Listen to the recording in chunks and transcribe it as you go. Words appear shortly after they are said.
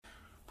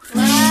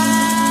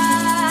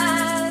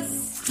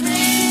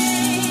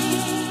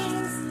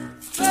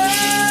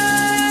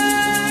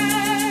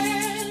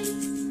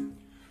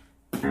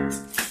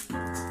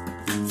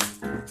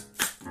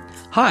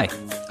Hi,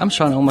 I'm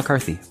Sean L.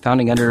 McCarthy,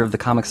 founding editor of The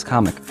Comics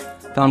Comic,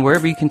 found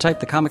wherever you can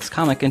type The Comics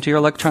Comic into your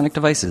electronic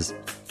devices.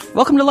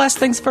 Welcome to Last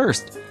Things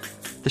First,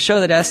 the show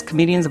that asks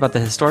comedians about the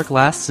historic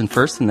lasts and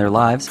firsts in their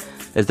lives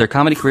as their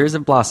comedy careers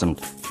have blossomed,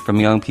 from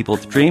young people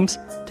with dreams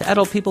to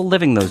adult people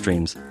living those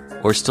dreams,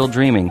 or still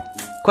dreaming.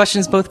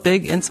 Questions both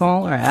big and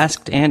small are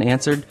asked and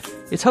answered.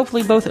 It's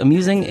hopefully both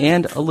amusing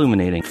and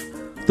illuminating.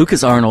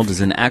 Lukas Arnold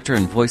is an actor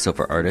and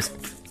voiceover artist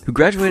who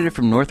graduated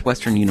from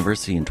Northwestern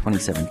University in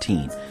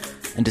 2017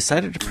 and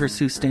decided to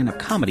pursue stand-up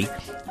comedy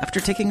after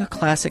taking a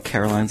class at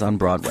Caroline's on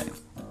Broadway.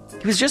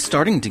 He was just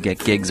starting to get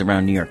gigs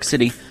around New York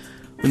City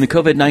when the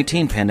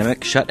COVID-19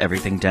 pandemic shut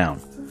everything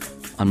down.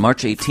 On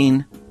March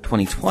 18,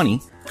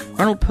 2020,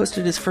 Arnold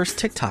posted his first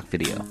TikTok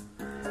video.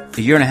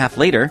 A year and a half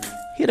later,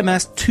 he had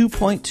amassed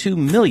 2.2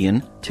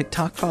 million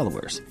TikTok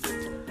followers.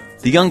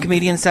 The young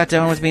comedian sat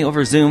down with me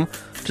over Zoom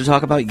to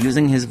talk about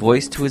using his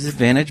voice to his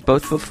advantage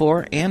both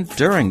before and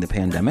during the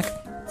pandemic,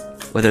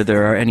 whether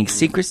there are any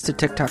secrets to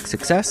TikTok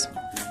success,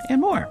 and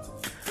more.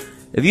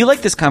 If you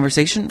like this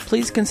conversation,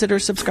 please consider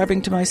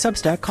subscribing to my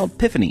Substack called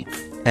Piffany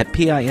at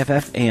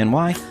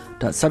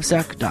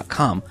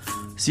piffany.substack.com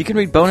so you can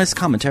read bonus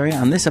commentary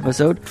on this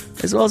episode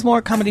as well as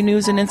more comedy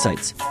news and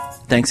insights.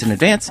 Thanks in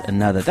advance, and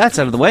now that that's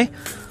out of the way,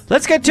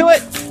 let's get to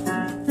it!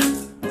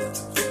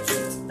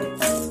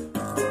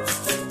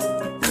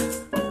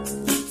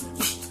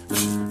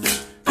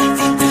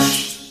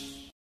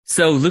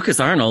 So, Lukas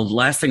Arnold,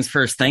 last things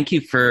first, thank you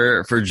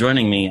for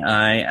joining me.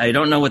 I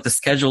don't know what the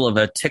schedule of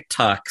a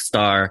TikTok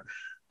star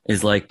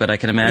is like, but I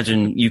can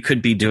imagine you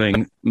could be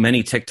doing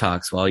many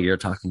TikToks while you're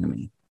talking to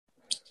me.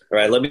 All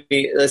right,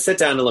 let's sit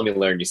down and let me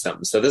learn you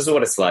something. So this is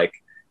what it's like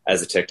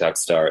as a TikTok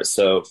star.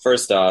 So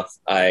first off,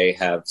 I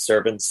have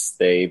servants.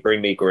 They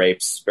bring me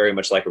grapes, very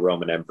much like a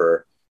Roman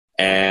emperor.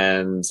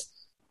 And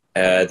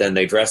then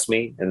they dress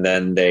me, and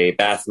then they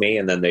bath me,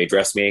 and then they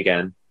dress me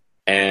again.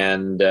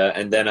 And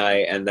then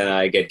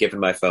I get given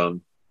my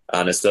phone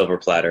on a silver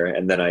platter,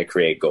 and then I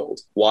create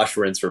gold. Wash,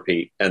 rinse,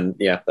 repeat. And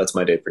yeah, that's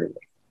my day pretty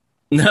much.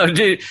 No,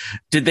 did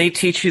they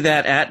teach you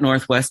that at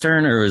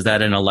Northwestern, or was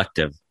that an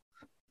elective?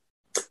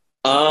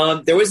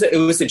 It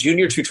was a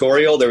junior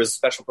tutorial. There was a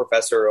special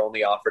professor who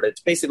only offered it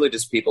to basically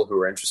just people who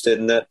were interested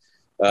in it.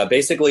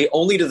 Basically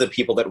only to the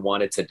people that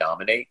wanted to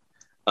dominate.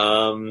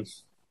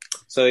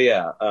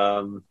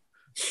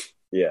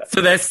 Yeah.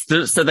 So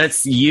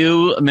that's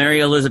you, Mary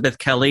Elizabeth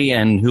Kelly,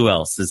 and who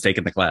else is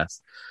taking the class?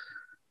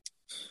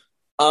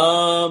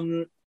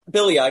 Billy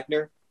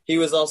Eichner. He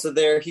was also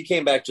there. He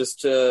came back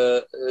just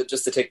to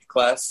take the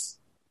class.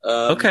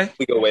 Okay.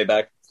 We go way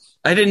back.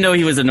 I didn't know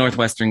he was a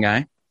Northwestern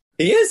guy.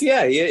 He is,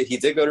 yeah. He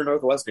did go to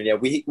Northwestern. Yeah,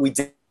 we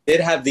did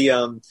have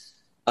the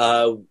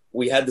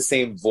we had the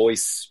same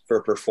voice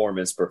for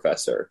performance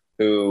professor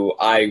who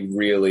I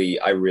really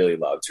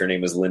loved. Her name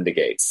was Linda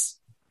Gates.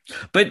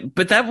 But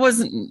that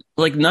wasn't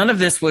like, none of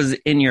this was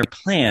in your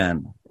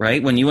plan,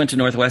 right? When you went to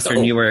Northwestern,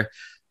 no.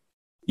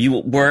 you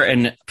were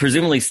and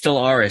presumably still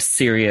are a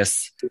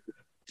serious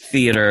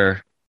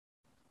theater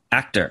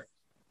actor.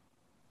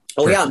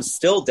 Oh yeah, I'm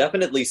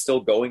definitely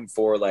still going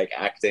for like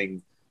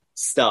acting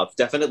stuff.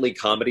 Definitely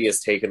comedy has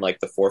taken like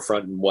the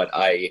forefront in what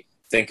I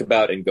think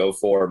about and go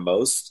for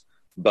most.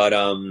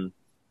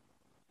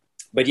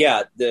 But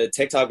yeah, the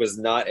TikTok was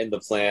not in the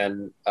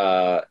plan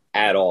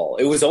at all.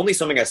 It was only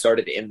something I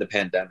started in the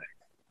pandemic.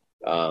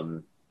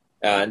 And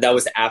that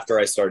was after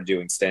I started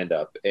doing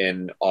stand-up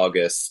in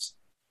August,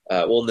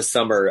 in the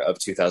summer of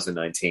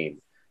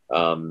 2019.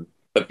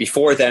 But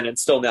before then, and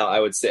still now,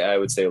 I would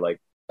say like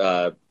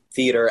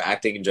theater,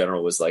 acting in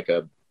general was like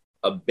a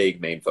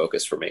big main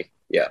focus for me.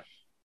 Yeah.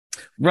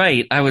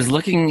 Right. I was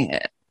looking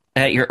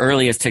at your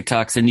earliest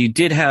TikToks, and you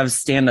did have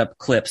stand-up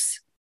clips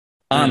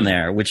on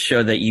there, which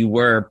showed that you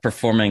were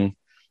performing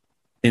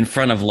in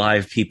front of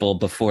live people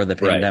before the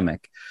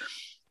pandemic. Right.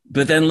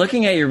 But then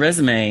looking at your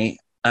resume,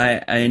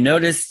 I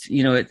noticed,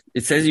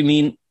 it says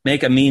you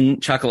make a mean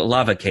chocolate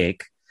lava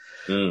cake,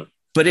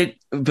 but it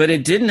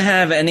didn't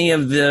have any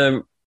of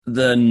the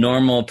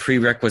normal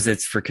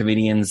prerequisites for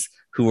comedians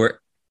who were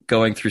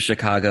going through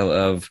Chicago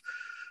of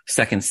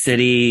Second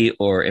City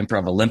or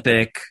Improv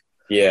Olympic,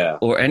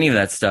 or any of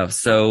that stuff.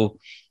 So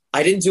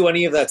I didn't do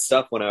any of that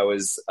stuff when I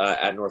was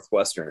at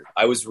Northwestern.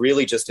 I was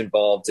really just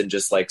involved in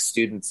just like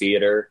student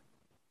theater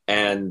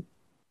and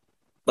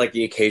like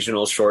the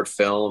occasional short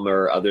film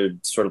or other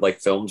sort of like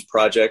filmed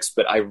projects.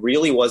 But I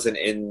really wasn't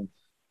in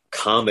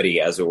comedy,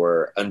 as it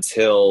were,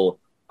 until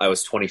I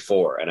was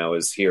 24 and I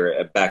was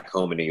here back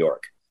home in New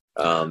York.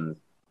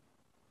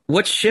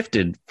 What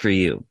shifted for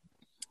you?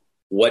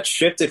 What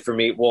shifted for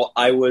me? Well,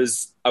 I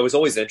was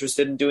always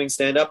interested in doing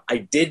stand-up. I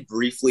did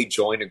briefly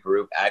join a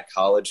group at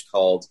college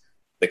called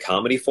the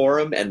Comedy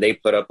Forum, and they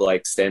put up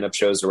like stand-up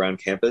shows around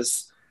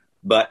campus.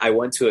 But I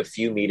went to a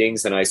few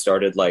meetings and I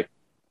started like,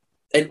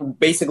 and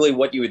basically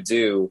what you would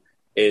do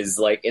is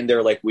like in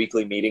their like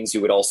weekly meetings,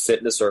 you would all sit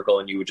in a circle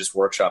and you would just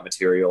workshop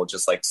material,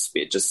 just like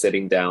just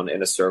sitting down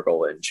in a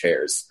circle in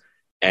chairs.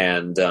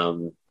 And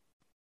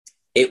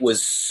it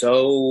was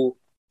so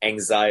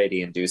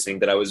anxiety inducing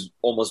that I was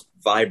almost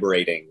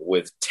vibrating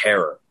with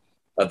terror.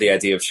 of the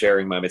idea of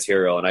sharing my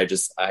material, and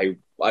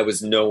I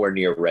was nowhere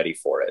near ready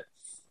for it,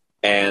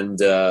 and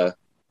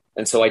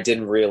so I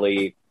didn't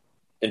really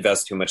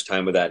invest too much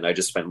time with that, and I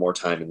just spent more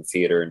time in the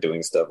theater and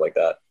doing stuff like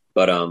that.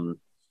 But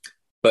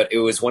it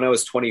was when I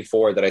was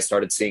 24 that I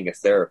started seeing a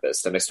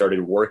therapist, and I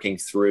started working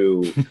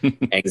through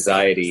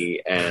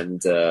anxiety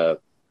and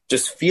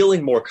just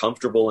feeling more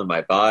comfortable in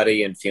my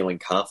body and feeling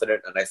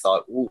confident. And I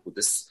thought, ooh,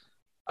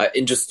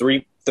 in just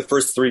the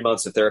first 3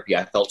 months of therapy,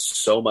 I felt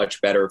so much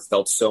better,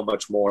 felt so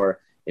much more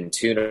in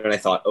tune. And I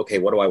thought, okay,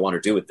 what do I want to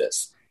do with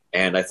this?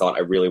 And I thought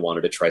I really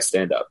wanted to try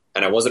stand-up.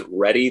 And I wasn't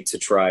ready to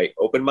try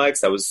open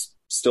mics. That was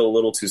still a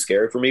little too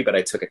scary for me, but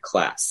I took a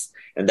class.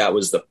 And that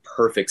was the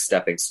perfect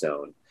stepping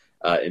stone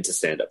into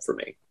stand-up for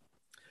me.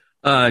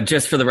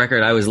 Just for the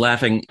record, I was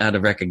laughing out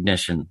of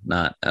recognition,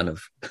 not out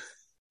of...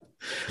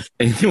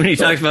 when you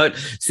talked about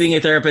seeing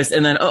a therapist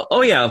and then,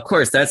 oh yeah, of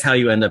course, that's how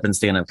you end up in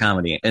stand-up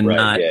comedy and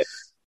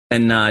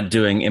not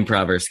doing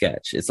improv or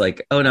sketch. It's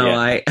like, oh no,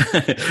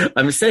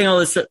 I'm saying all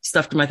this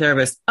stuff to my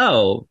therapist.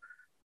 Oh,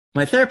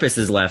 my therapist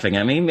is laughing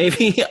at me.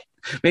 Maybe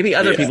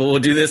other people will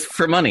do this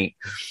for money.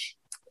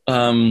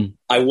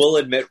 I will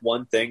admit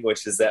one thing,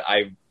 which is that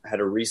I had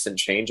a recent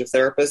change of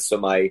therapist. So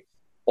my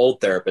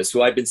old therapist,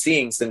 who I've been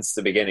seeing since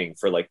the beginning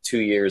for like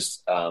 2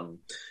 years.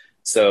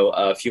 So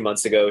a few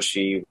months ago,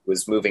 she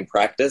was moving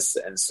practice.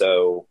 And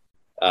so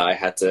I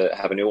had to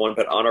have a new one.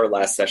 But on our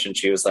last session,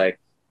 she was like,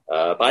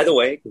 by the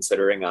way,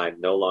 considering I'm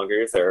no longer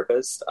your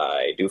therapist,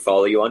 I do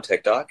follow you on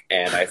TikTok,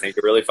 and I think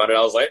you're really fun. And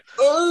I was like,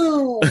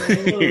 oh.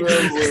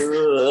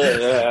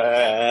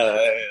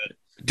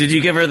 Did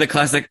you give her the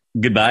classic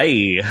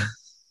goodbye?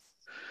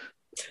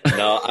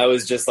 No, I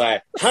was just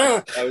like,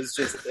 huh?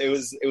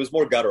 It was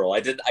more guttural.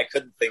 I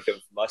couldn't think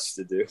of much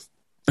to do.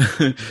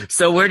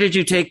 So where did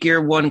you take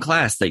your one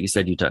class that you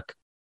said you took?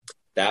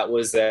 That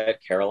was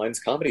at Caroline's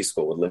Comedy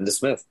School with Linda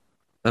Smith.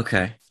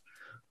 Okay.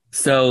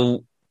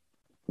 So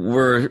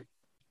were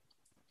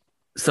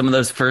some of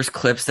those first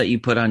clips that you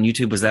put on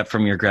YouTube, was that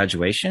from your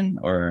graduation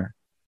or?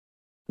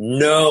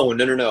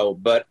 No.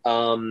 But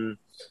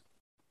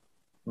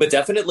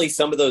definitely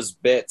some of those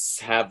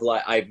bits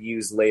I've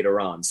used later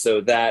on. So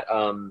that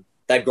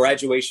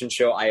graduation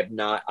show,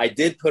 I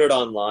did put it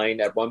online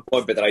at one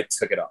point, but then I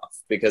took it off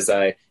because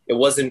it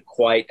wasn't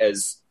quite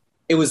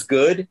it was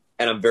good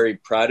and I'm very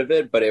proud of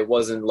it, but it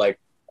wasn't like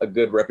a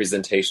good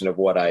representation of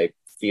what I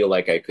feel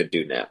like I could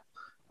do now.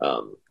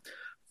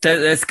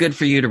 That's good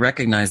for you to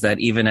recognize that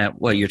even at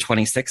you're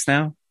 26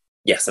 now?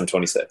 Yes, I'm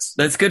 26.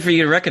 That's good for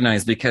you to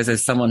recognize because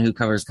as someone who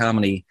covers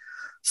comedy,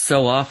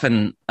 so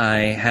often I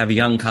have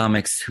young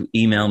comics who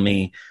email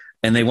me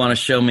and they want to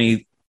show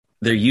me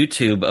their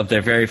YouTube of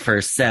their very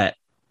first set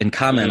and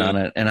comment on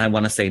it. And I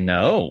want to say,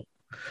 no,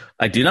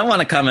 I do not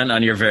want to comment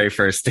on your very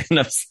first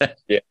stand-up set.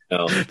 Yeah,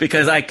 no.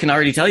 Because I can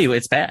already tell you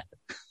it's bad.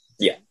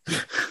 Yeah.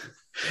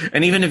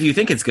 And even if you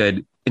think it's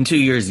good, in 2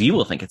 years, you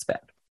will think it's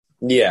bad.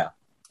 Yeah.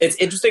 It's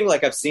interesting.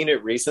 Like I've seen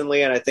it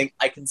recently and I think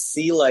I can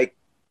see like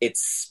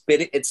it's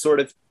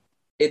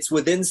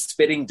within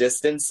spitting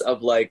distance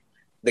of like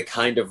the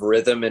kind of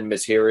rhythm and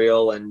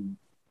material and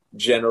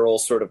general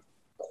sort of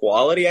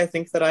quality I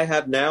think that I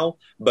have now,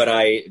 but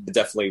I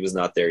definitely was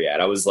not there yet.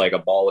 I was like a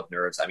ball of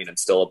nerves. I mean, I'm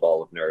still a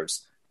ball of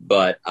nerves,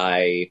 but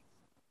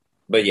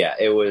yeah,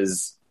 it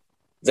was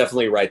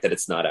definitely right that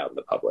it's not out in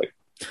the public.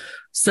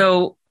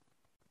 So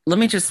let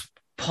me just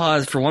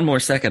pause for one more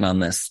second on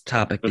this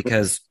topic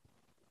because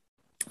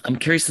I'm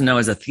curious to know,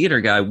 as a theater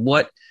guy,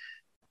 what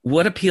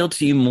appealed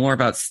to you more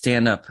about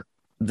stand-up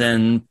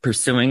than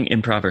pursuing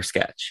improv or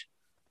sketch?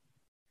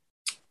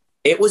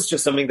 It was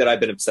just something that I've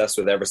been obsessed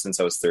with ever since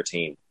I was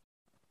 13.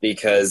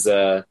 Because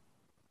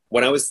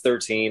when I was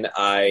 13,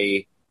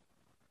 I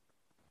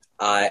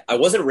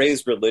wasn't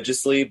raised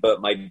religiously,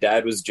 but my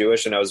dad was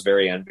Jewish, and I was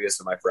very envious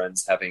of my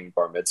friends having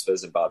bar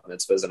mitzvahs and bat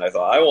mitzvahs. And I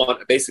thought, I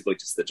want basically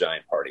just the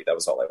giant party. That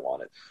was all I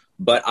wanted.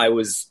 But I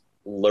was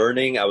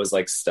learning, I was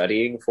like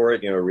studying for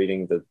it,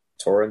 reading the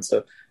Torah and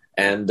stuff.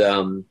 And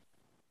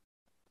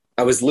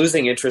I was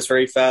losing interest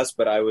very fast,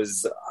 but I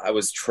was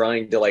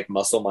trying to like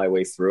muscle my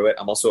way through it.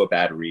 I'm also a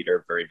bad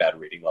reader, very bad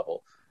reading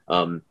level.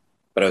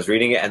 But I was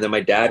reading it, and then my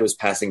dad was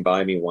passing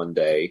by me one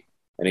day,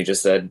 and he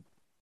just said,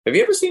 "Have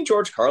you ever seen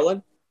George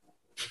Carlin?"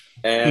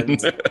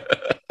 And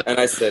and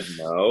I said,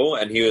 "No."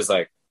 And he was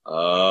like,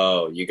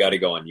 "Oh, you got to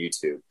go on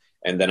YouTube."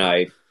 And then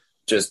I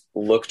just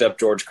looked up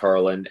George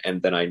Carlin,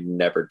 and then I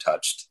never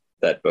touched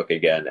that book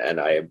again. And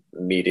I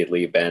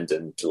immediately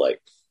abandoned like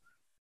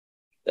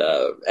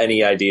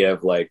any idea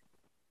of like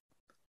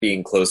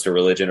being close to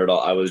religion at all.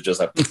 I was just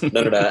like,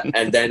 no.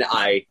 And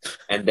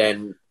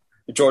then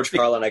George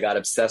Carlin, I got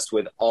obsessed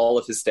with all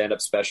of his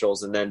stand-up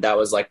specials, and then that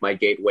was like my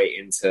gateway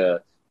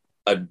into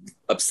an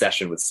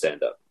obsession with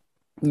stand-up.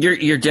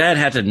 Your dad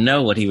had to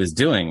know what he was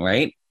doing,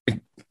 right?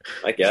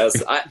 I guess.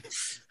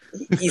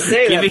 You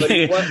say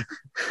that, but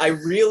I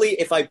really,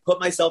 if I put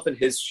myself in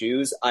his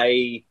shoes,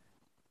 I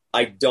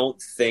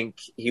don't think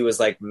he was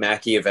like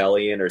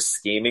Machiavellian or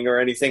scheming or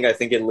anything. I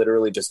think it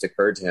literally just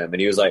occurred to him,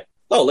 and he was like,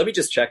 "Oh, let me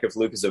just check if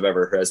Lucas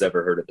has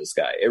ever heard of this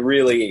guy." It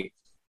really.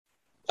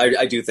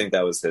 I do think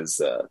that was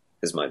his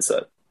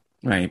mindset.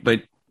 Right.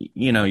 But,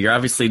 you're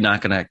obviously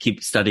not going to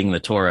keep studying the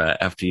Torah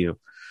after you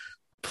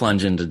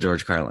plunge into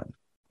George Carlin.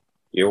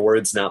 Your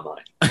words, not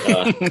mine.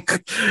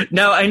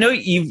 Now, I know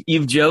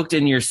you've joked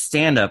in your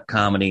stand-up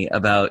comedy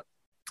about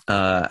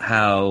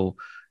how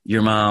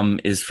your mom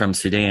is from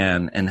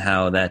Sudan and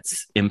how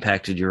that's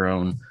impacted your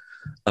own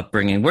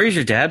upbringing. Where is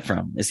your dad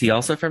from? Is he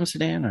also from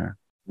Sudan, or?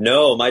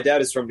 No, my dad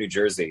is from New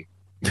Jersey.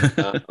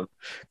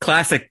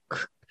 Classic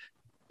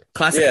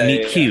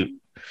meet cute.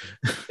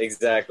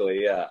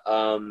 Exactly, yeah.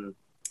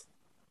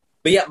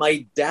 But yeah,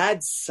 my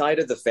dad's side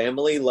of the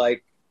family,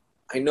 like,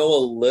 I know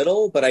a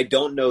little, but I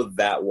don't know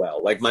that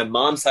well. Like, my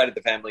mom's side of the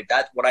family,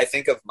 that's what I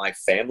think of my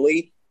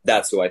family.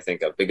 That's who I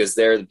think of, because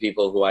they're the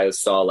people who I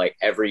saw like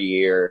every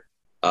year.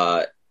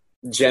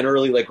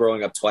 Generally, like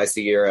growing up twice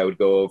a year, I would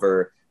go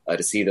over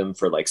to see them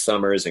for like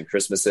summers and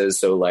Christmases.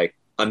 So like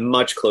I'm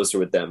much closer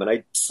with them. And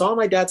I saw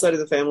my dad's side of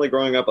the family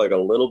growing up like a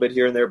little bit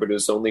here and there, but it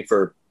was only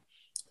for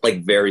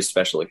like very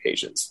special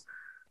occasions.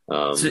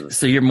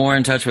 So you're more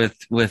in touch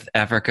with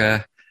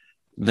Africa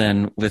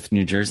than with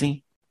New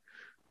Jersey?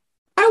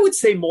 I would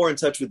say more in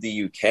touch with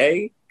the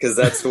UK, because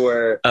that's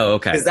where oh,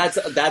 okay.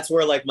 Because that's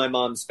where like my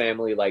mom's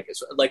family like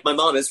my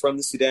mom is from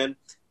the Sudan.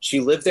 She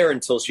lived there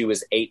until she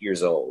was 8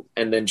 years old,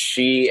 and then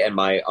she and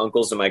my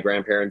uncles and my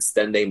grandparents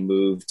they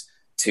moved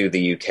to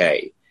the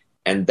UK,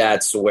 and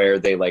that's where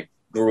they like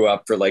grew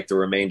up for like the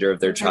remainder of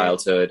their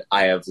childhood.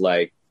 I have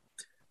like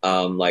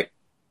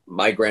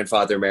my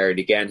grandfather married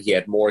again. He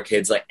had more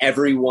kids. Like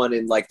everyone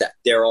in like that,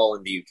 they're all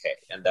in the UK,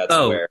 and that's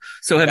where.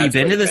 So have you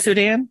been to the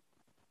Sudan?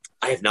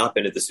 I have not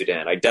been to the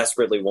Sudan. I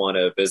desperately want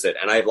to visit.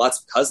 And I have lots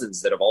of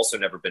cousins that have also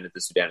never been to the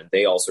Sudan, and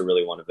they also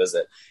really want to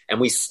visit. And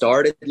we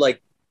started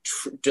like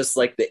just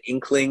like the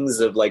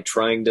inklings of like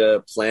trying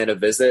to plan a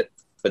visit,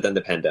 but then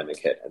the pandemic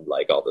hit and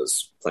like all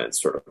those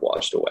plans sort of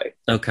washed away.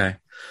 Okay.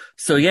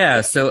 So yeah.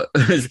 So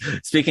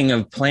speaking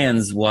of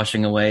plans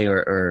washing away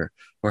or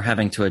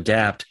having to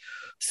adapt,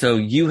 so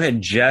you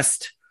had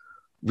just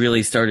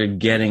really started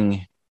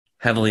getting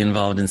heavily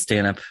involved in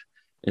stand-up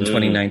in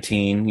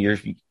 2019.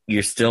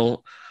 You're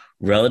still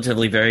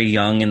relatively very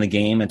young in the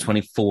game at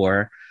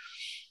 24.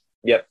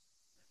 Yep.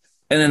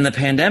 And then the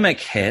pandemic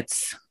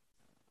hits.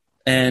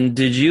 And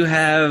did you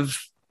have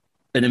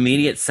an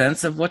immediate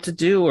sense of what to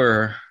do,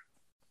 or?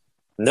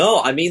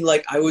 No, I mean,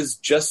 like I was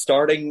just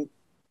starting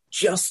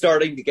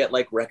to get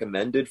like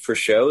recommended for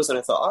shows, and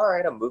I thought, all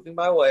right, I'm moving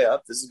my way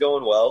up. This is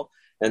going well.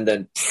 And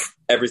then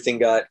everything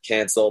got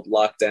canceled,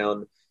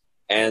 lockdown.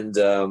 And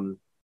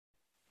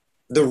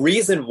the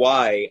reason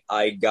why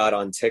I got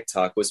on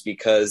TikTok was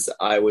because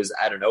I was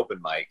at an open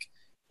mic,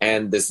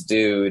 and this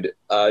dude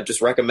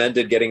just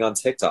recommended getting on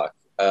TikTok.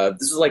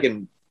 This was like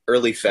in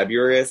early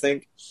February, I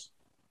think.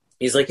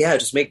 He's like, yeah,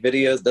 just make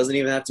videos. Doesn't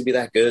even have to be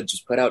that good.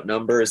 Just put out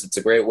numbers. It's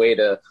a great way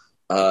to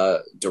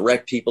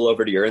direct people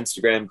over to your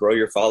Instagram, grow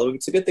your following.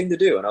 It's a good thing to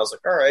do. And I was like,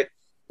 all right.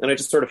 And I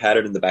just sort of had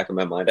it in the back of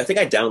my mind. I think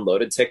I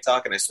downloaded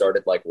TikTok and I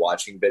started like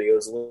watching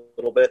videos a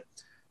little bit,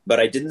 but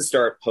I didn't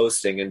start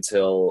posting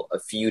until a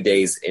few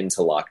days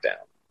into lockdown.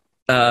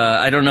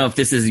 I don't know if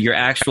this is your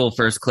actual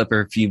first clip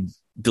or if you've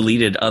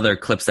deleted other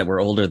clips that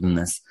were older than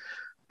this,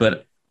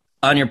 but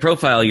on your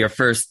profile, your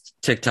first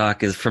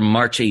TikTok is from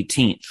March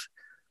 18th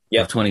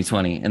of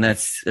 2020. And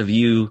that's of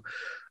you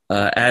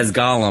as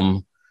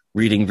Gollum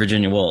reading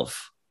Virginia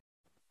Woolf.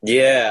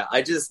 Yeah,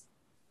 I just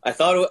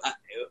thought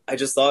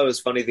it was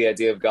funny, the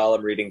idea of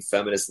Gollum reading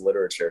feminist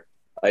literature.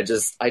 I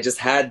just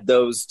had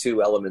those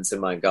two elements in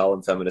mind,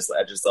 Gollum, feminist.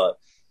 I just thought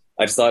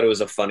it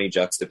was a funny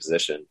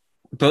juxtaposition.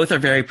 Both are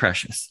very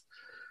precious.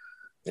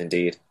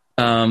 Indeed.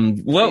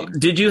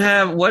 Did you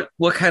have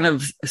what kind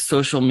of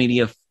social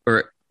media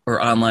or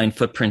online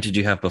footprint did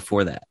you have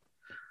before that?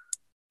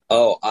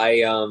 Oh,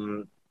 I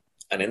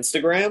an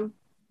Instagram,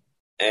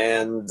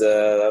 and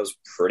that was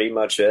pretty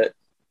much it.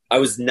 I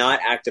was not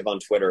active on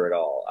Twitter at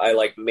all. I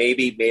like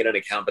maybe made an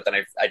account, but then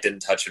I didn't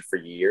touch it for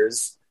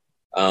years.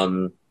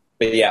 But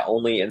yeah,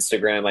 only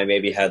Instagram. I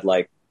maybe had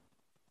like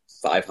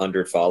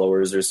 500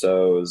 followers or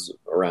so. It was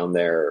around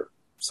there,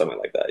 something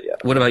like that. Yeah.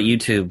 What about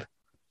YouTube?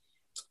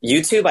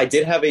 YouTube, I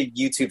did have a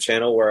YouTube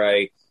channel where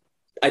I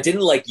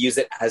didn't like use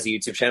it as a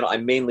YouTube channel. I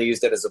mainly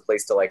used it as a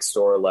place to like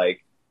store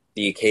like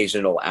the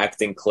occasional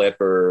acting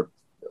clip or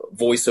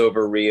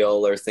voiceover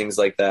reel or things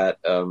like that.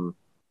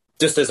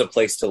 Just as a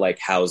place to like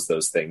house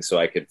those things so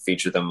I could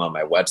feature them on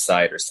my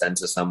website or send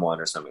to someone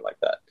or something like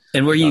that.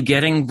 And were you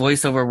getting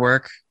voiceover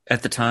work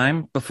at the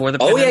time before the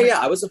pandemic? Oh yeah.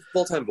 I was a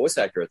full-time voice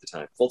actor at the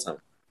time. Full-time.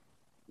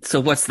 So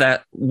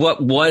what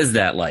was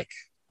that like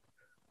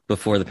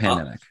before the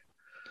pandemic?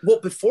 Well,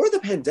 before the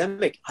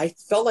pandemic, I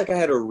felt like I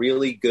had a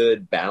really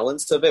good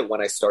balance of it when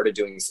I started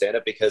doing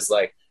stand-up, because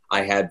like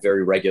I had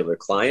very regular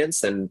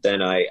clients, and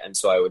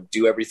so I would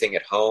do everything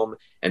at home,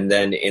 and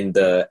then in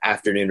the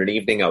afternoon and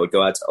evening I would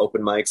go out to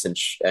open mics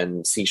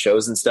and see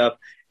shows and stuff.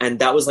 And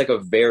that was like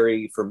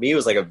for me, it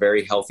was like a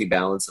very healthy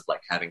balance of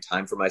like having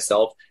time for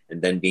myself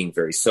and then being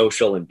very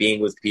social and being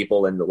with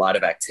people and a lot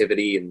of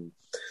activity. And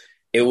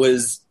I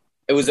was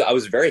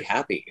very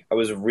happy. I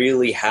was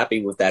really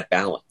happy with that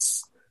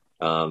balance.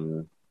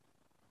 Um,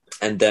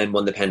 and then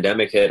when the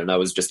pandemic hit and I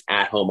was just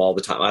at home all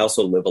the time, I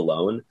also live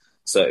alone.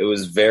 So it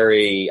was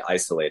very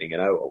isolating,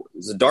 and it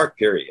was a dark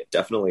period,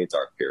 definitely a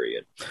dark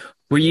period.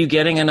 Were you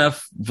getting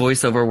enough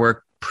voiceover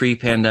work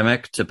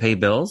pre-pandemic to pay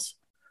bills?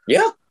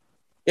 Yeah.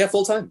 Yeah.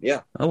 Full time.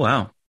 Yeah. Oh,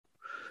 wow.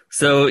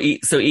 So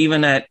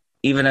even at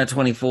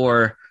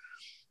 24,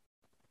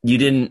 you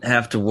didn't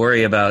have to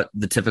worry about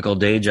the typical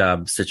day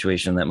job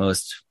situation that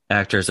most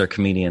actors or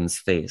comedians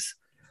face.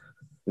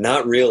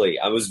 Not really.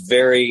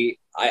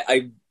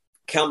 I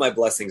count my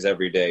blessings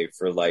every day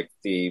for like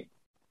the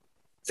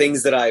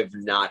things that I've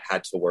not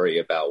had to worry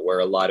about, where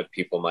a lot of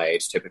people my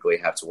age typically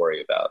have to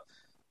worry about.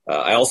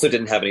 I also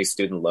didn't have any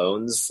student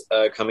loans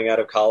coming out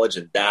of college,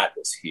 and that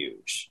was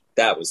huge.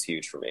 That was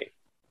huge for me.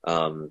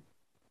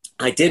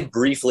 I did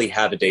briefly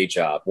have a day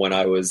job when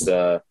I was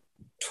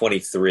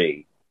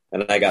 23,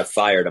 and I got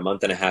fired a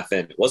month and a half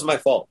in. It wasn't my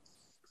fault.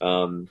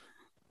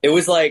 It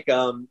was like,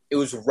 it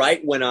was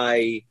right when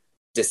I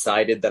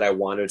decided that I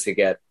wanted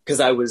to because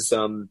I was,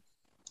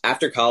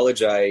 after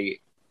college, I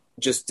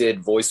just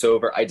did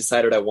voiceover. I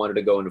decided I wanted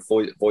to go into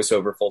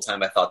voiceover full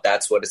time. I thought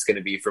that's what it's going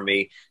to be for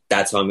me.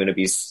 That's how I'm going to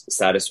be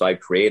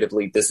satisfied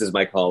creatively. This is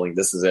my calling.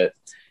 This is it.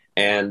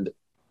 And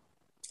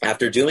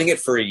after doing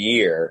it for a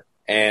year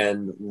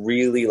and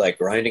really like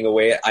grinding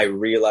away, I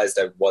realized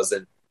I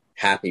wasn't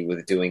happy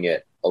with doing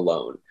it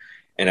alone.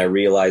 And I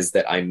realized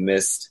that I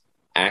missed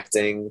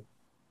acting.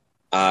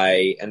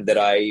 That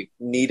I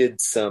needed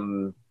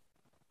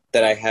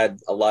that I had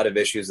a lot of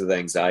issues with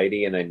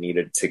anxiety, and I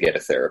needed to get a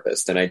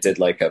therapist. And I did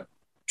like a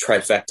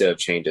trifecta of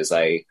changes.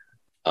 I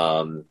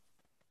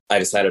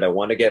decided I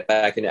want to get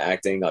back into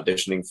acting,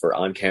 auditioning for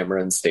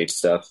on-camera and stage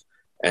stuff,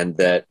 and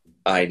that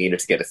I needed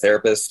to get a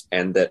therapist,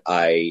 and that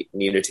I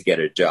needed to get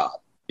a job,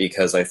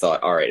 because I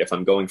thought, all right, if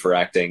I'm going for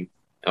acting,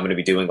 I'm going to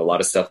be doing a lot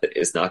of stuff that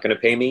is not going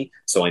to pay me.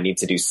 So I need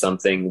to do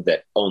something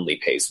that only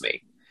pays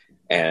me.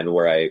 And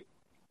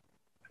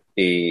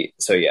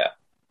so yeah,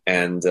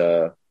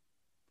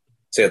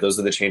 those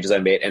are the changes I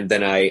made. And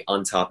then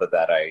on top of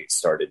that, I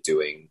started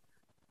doing,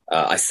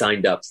 I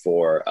signed up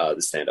for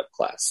the stand-up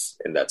class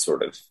in that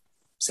sort of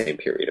same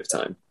period of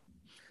time.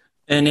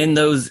 And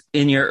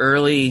in your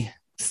early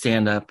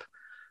stand-up,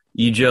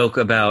 you joke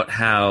about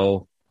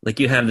how, like,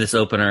 you have this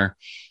opener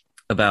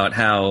about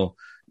how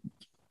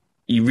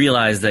you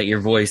realize that your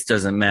voice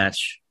doesn't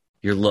match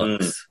your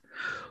looks.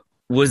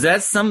 Was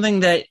that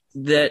something that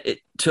it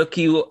took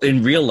you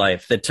in real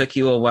life, that took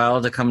you a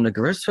while to come to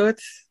grips with?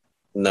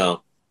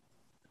 No,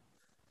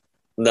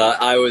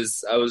 I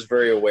was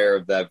very aware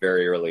of that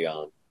very early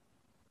on.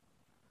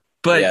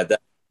 But yeah,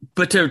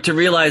 but to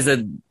realize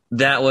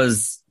that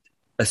was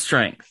a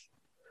strength,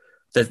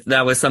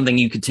 that was something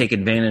you could take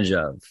advantage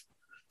of,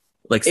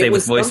 like say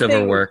with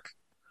voiceover work.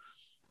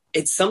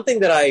 It's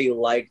something that I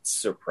liked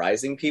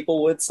surprising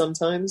people with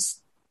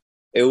sometimes.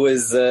 It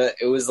was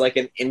like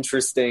an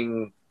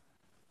interesting.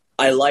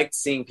 I liked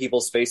seeing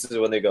people's faces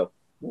when they go,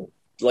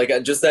 like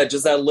just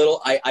that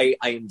little. I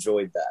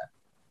enjoyed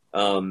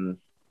that.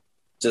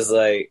 Just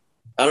like,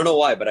 I don't know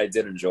why, but I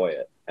did enjoy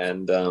it.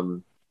 And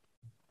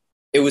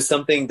it was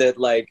something that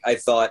like I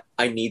thought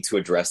I need to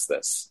address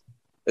this,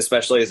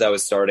 especially as I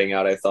was starting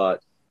out. I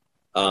thought,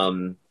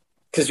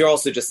 because you're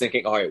also just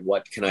thinking, all right,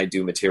 what can I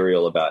do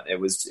material about?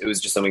 It was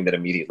just something that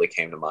immediately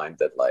came to mind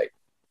that like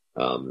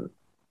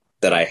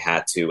that I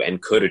had to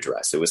and could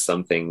address. It was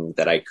something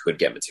that I could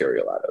get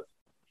material out of,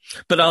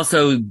 but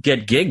also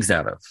get gigs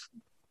out of,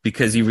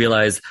 because you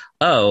realize,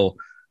 oh,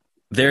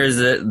 there's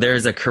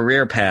a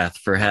career path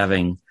for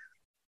having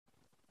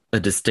a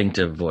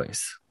distinctive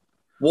voice.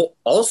 Well,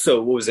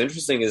 also what was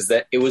interesting is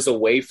that it was a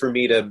way for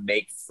me to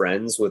make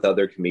friends with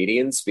other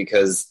comedians,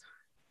 because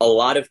a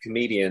lot of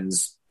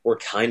comedians were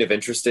kind of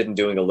interested in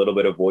doing a little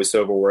bit of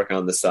voiceover work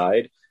on the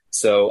side.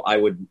 So I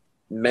would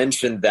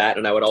mention that,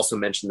 and I would also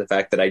mention the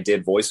fact that I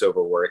did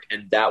voiceover work,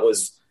 and that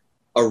was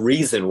a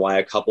reason why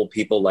a couple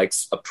people like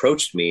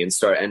approached me and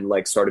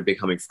started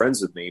becoming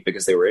friends with me,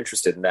 because they were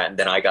interested in that. And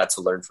then I got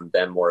to learn from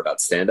them more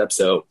about stand-up.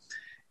 So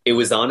it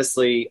was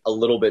honestly a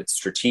little bit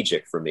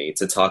strategic for me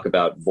to talk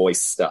about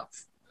voice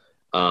stuff,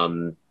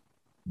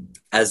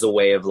 as a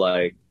way of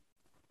like,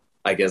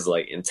 I guess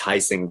like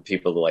enticing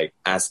people to like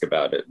ask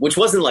about it, which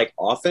wasn't like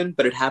often,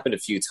 but it happened a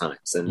few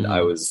times. And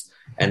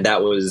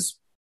that was,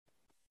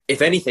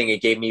 if anything,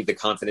 it gave me the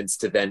confidence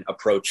to then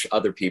approach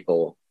other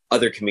people,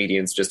 other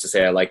comedians, just to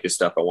say, I like your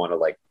stuff. I want to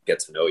like get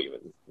to know you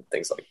and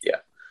things like, yeah.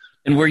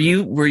 And were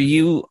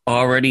you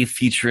already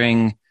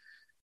featuring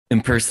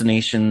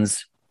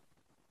impersonations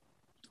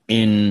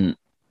in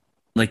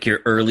like your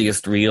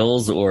earliest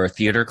reels or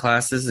theater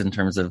classes, in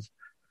terms of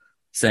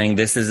saying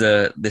this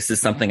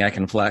is something I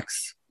can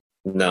flex?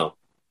 No,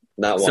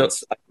 not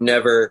once. I've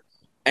never,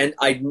 and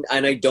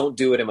I don't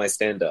do it in my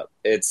stand-up.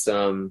 It's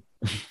I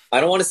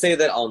don't want to say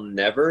that I'll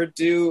never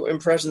do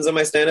impressions in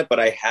my stand-up, but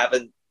I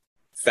haven't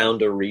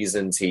found a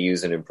reason to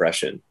use an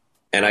impression,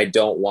 and I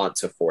don't want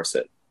to force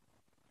it.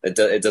 It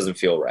doesn't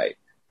feel right,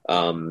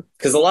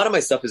 because a lot of my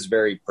stuff is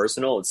very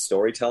personal. It's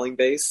storytelling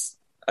based,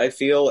 I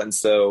feel, and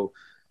so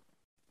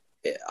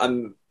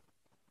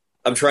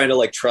I'm trying to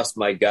like trust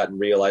my gut and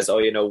realize,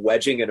 oh,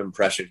 wedging an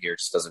impression here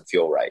just doesn't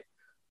feel right.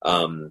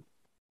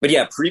 But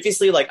yeah,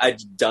 previously, like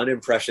I'd done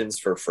impressions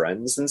for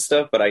friends and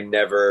stuff, but I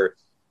never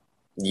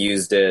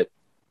used it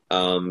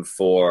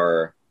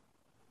for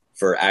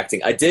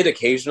acting. I did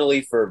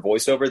occasionally for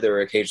voiceover. There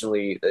were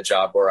occasionally a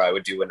job where I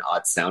would do an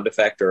odd sound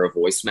effect or a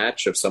voice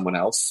match of someone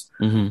else.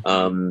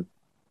 Mm-hmm.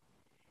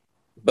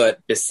 But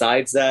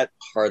besides that,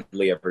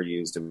 hardly ever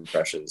used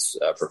impressions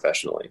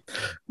professionally.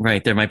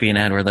 Right. There might be an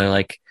ad where they're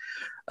like,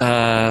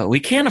 we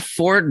can't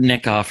afford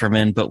Nick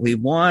Offerman, but we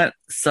want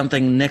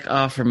something Nick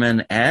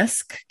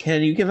Offerman-esque.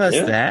 Can you give us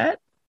that?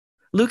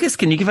 Lucas,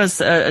 can you give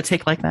us a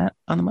take like that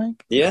on the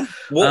mic? Yeah.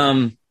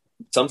 Well,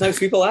 sometimes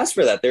people ask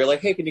for that. They're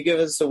like, hey, can you give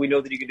us, so we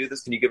know that you can do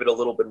this, can you give it a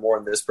little bit more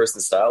in this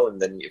person's style?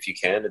 And then if you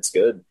can, it's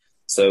good.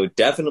 So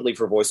definitely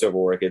for voiceover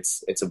work,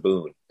 it's a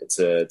boon. It's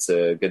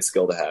a good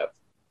skill to have.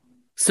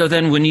 So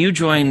then when you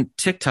joined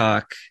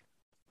TikTok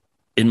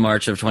in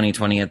March of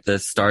 2020 at the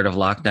start of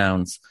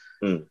lockdowns,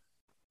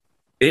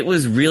 it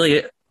was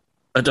really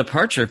a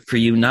departure for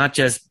you, not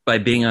just by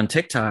being on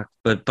TikTok,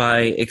 but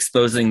by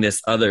exposing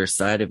this other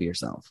side of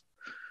yourself.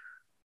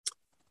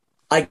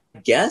 I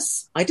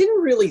guess I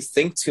didn't really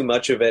think too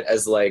much of it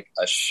as like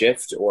a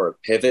shift or a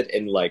pivot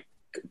in like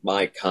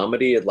my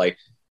comedy. Like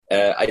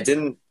I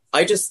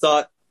just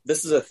thought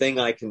this is a thing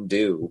I can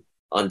do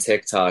on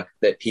TikTok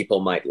that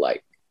people might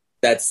like.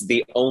 That's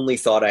the only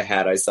thought I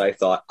had. I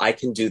thought I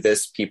can do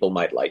this. People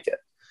might like it.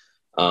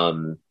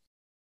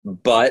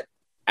 But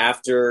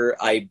after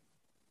I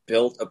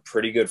built a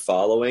pretty good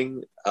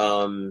following,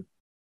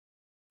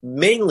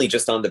 mainly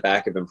just on the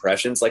back of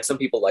impressions. Like some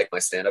people like my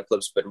stand-up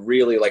clips, but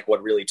really like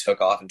what really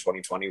took off in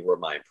 2020 were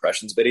my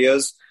impressions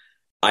videos.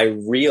 I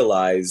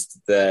realized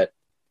that,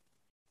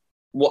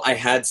 well, I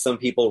had some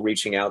people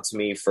reaching out to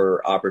me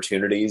for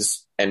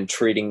opportunities and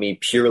treating me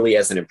purely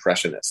as an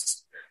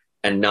impressionist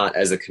and not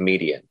as a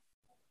comedian.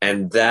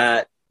 And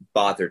that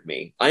bothered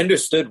me. I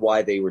understood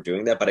why they were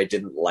doing that, but I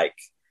didn't like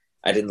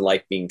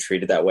being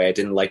treated that way. I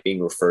didn't like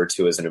being referred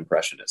to as an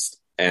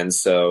impressionist. And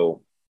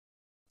so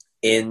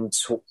in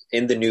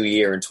the new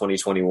year in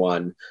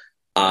 2021,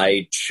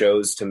 I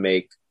chose to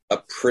make a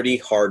pretty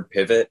hard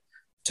pivot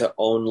to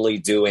only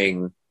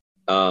doing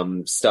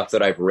stuff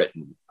that I've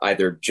written,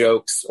 either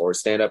jokes or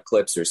stand-up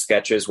clips or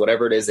sketches,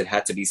 whatever it is. It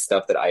had to be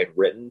stuff that I had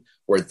written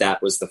where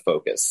that was the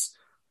focus.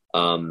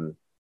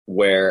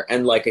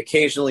 And like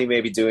occasionally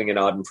maybe doing an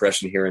odd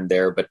impression here and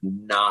there, but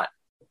not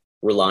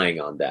relying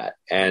on that,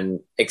 and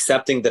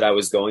accepting that I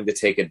was going to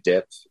take a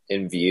dip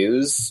in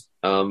views,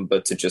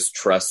 but to just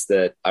trust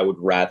that I would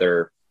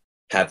rather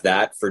have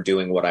that for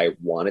doing what I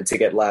wanted to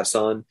get laughs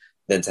on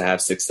than to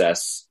have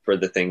success for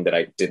the thing that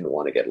I didn't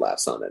want to get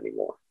laughs on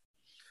anymore.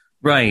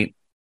 Right.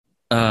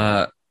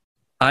 I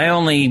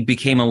only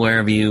became aware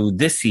of you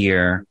this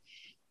year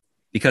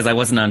because I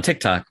wasn't on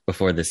TikTok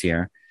before this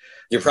year.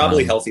 You're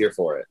probably healthier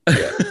for it.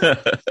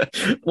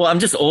 Yeah. Well, I'm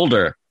just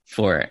older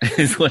for it,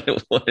 is what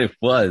it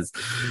was.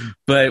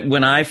 But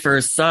when I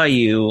first saw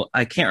you,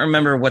 I can't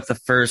remember what the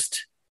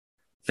first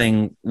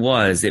thing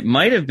was. It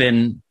might have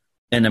been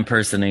an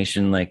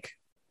impersonation, like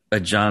a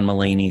John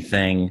Mulaney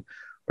thing,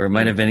 or it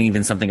might have been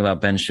even something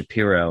about Ben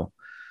Shapiro.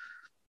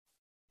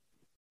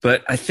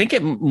 But I think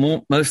it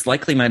most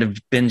likely might have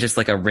been just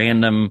like a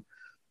random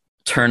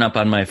turn up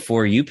on my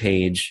For You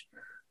page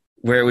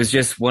where it was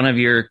just one of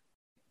your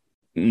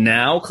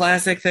now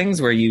classic things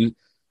where you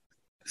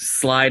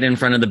slide in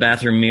front of the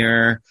bathroom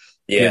mirror,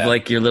 give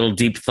like your little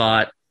deep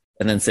thought,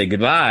 and then say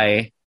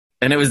goodbye.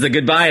 And it was the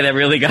goodbye that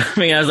really got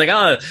me. I was like,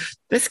 oh,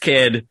 this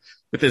kid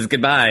with his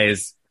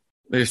goodbyes.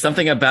 There's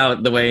something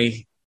about the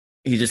way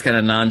he just kind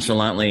of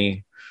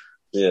nonchalantly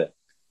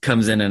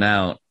comes in and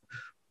out.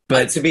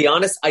 But to be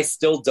honest, I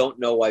still don't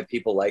know why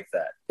people like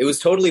that. It was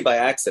totally by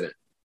accident.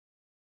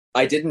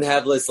 I didn't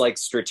have this like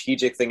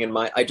strategic thing in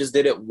mind. I just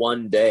did it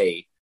one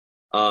day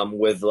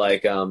with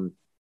like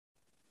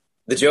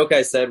the joke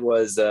I said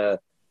was,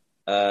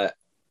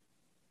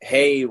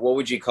 hey, what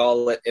would you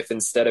call it if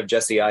instead of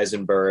Jesse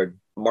Eisenberg,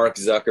 Mark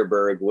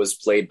Zuckerberg was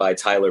played by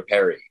Tyler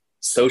Perry?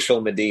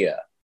 Social media.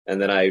 And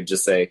then I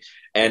just say,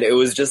 and it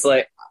was just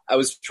like, I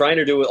was trying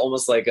to do it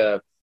almost like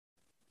a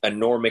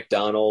Norm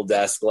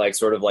Macdonald-esque, like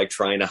sort of like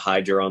trying to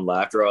hide your own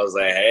laughter. I was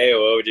like, hey,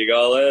 what would you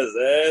call this?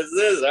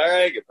 This. All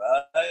right,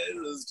 goodbye.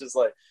 It was just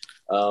like,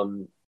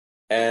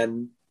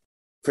 and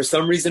for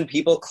some reason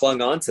people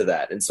clung on to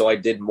that. And so I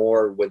did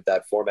more with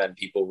that format and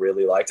people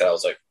really liked it. I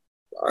was like,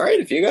 all right,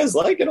 if you guys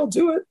like it, I'll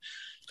do it.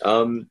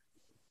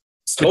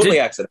 It's totally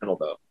accidental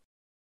though.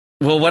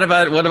 Well, what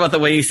about the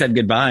way you said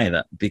goodbye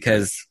though?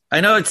 Because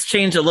I know it's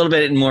changed a little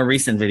bit in more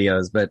recent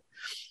videos, but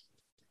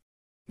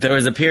there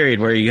was a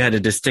period where you had a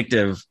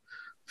distinctive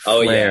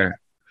flair. Yeah.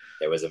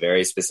 There was a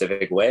very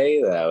specific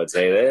way that I would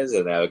say this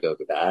and I would go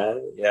goodbye.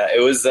 Yeah, it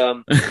was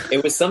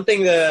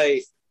something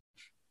that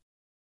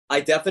I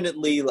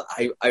definitely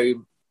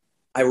I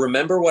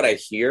remember what I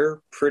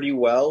hear pretty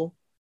well,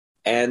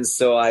 and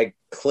so I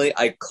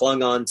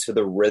clung on to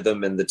the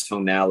rhythm and the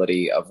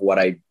tonality of what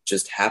I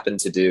just happened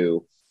to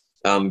do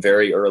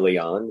very early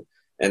on,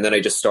 And then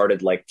I just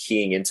started like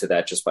keying into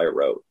that just by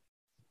rote.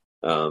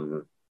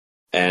 But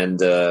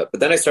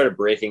then I started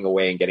breaking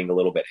away and getting a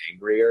little bit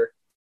angrier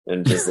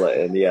and just like,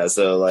 and yeah,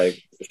 so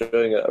like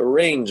showing a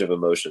range of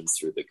emotions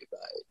through the goodbye.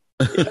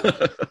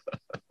 Yeah.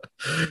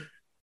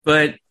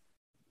 But,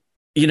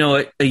 you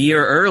know, a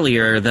year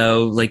earlier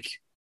though, like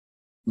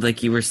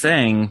you were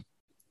saying,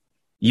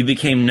 you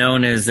became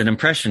known as an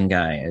impression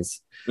guy,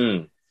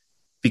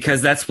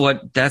 because that's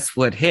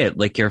what hit.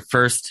 Like your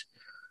first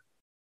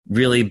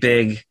really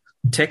big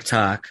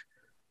TikTok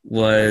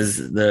was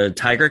the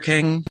Tiger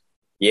King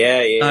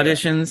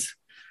auditions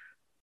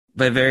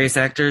by various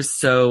actors.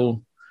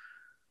 So,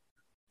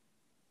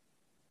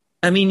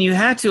 I mean, you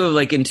had to have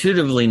like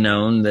intuitively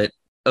known that,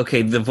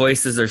 okay, the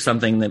voices are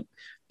something that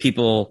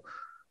people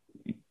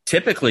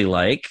typically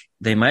like,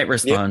 they might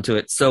respond to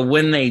it. So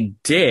when they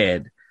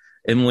did,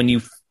 and when you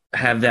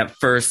have that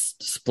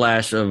first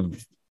splash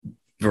of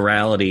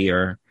virality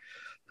or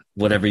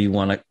whatever you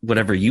want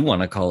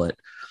to call it.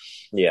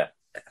 Yeah.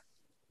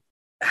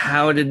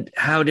 How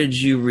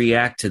did you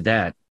react to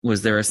that?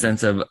 Was there a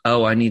sense of,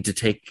 oh, I need to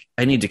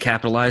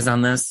capitalize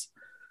on this?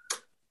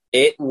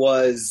 It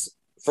was,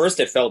 first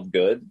it felt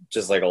good.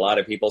 Just like a lot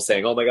of people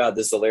saying, oh my God,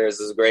 this is hilarious.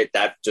 This is great.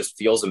 That just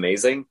feels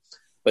amazing.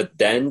 But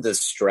then the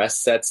stress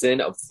sets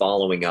in of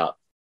following up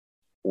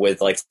with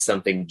like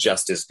something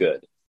just as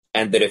good.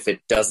 And that if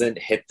it doesn't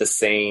hit the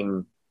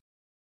same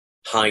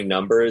high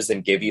numbers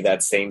and give you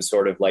that same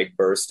sort of like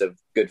burst of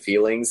good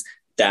feelings,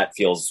 that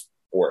feels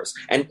worse.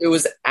 And it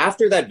was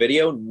after that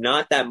video,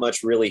 not that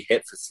much really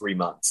hit for 3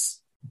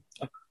 months.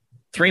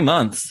 3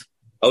 months?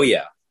 Oh,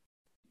 yeah.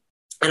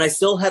 And I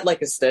still had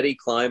like a steady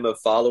climb of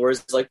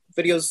followers. Like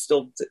videos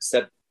still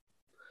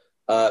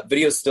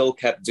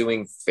kept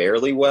doing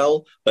fairly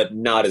well, but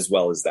not as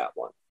well as that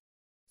one.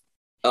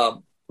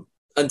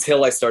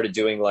 Until I started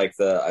doing like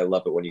the I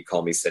Love It When You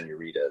Call Me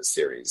Senorita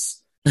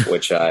series,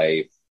 which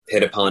I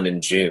hit upon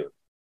in June.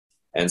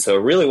 And so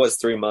it really was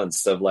 3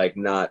 months of like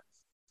not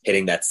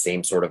hitting that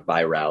same sort of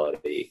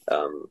virality.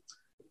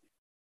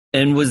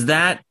 And was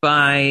that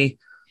by,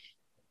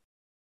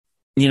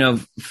 you know,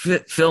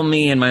 fill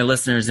me and my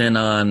listeners in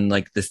on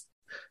like this,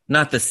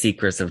 not the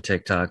secrets of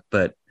TikTok,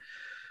 but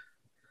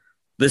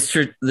the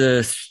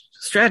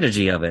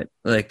strategy of it?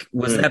 Like,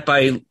 was that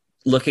by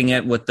looking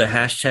at what the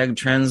hashtag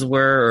trends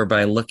were, or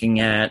by looking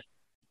at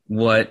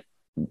what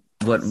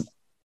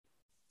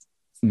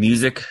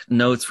music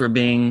notes were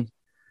being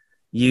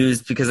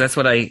used? Because that's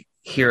what I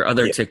hear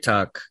other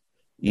TikTok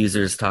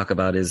users talk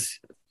about, is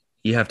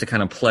you have to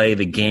kind of play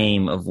the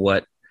game of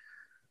what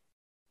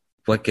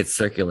gets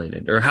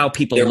circulated, or how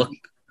people look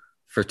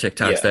for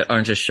TikToks that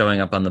aren't just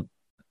showing up on the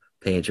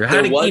page, or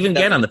how to even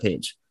get on the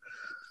page.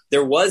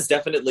 There was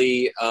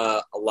definitely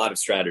a lot of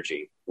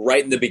strategy.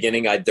 Right in the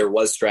beginning, there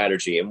was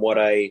strategy. And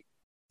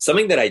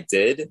something that I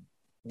did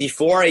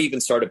before I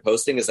even started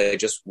posting is I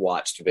just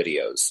watched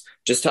videos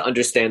just to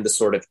understand the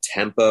sort of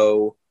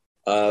tempo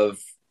of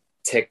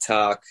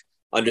TikTok,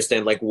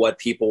 understand like what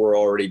people were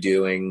already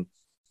doing,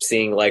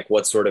 seeing like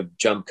what sort of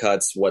jump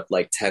cuts, what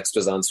like text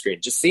was on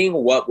screen, just seeing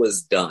what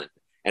was done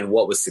and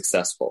what was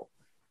successful,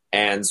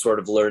 and sort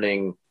of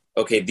learning,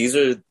 okay, these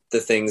are the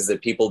things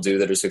that people do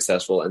that are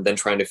successful, and then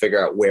trying to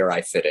figure out where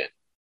I fit in.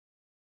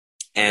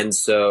 And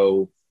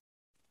so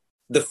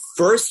the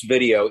first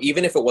video,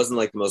 even if it wasn't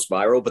like the most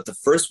viral, but the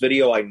first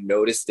video I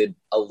noticed it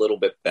a little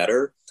bit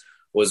better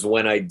was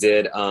when I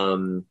did, it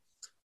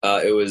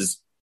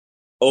was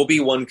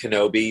Obi-Wan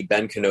Kenobi,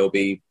 Ben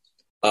Kenobi,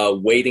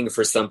 waiting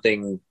for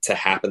something to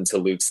happen to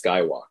Luke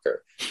Skywalker.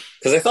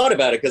 Because I thought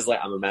about it, because like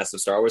I'm a massive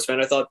Star Wars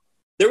fan. I thought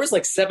there was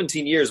like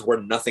 17 years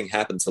where nothing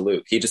happened to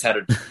Luke. He just had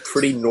a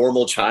pretty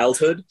normal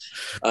childhood.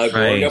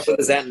 Growing up with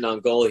his aunt and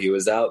uncle, he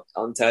was out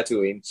on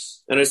Tatooine.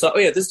 And I thought, oh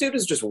yeah, this dude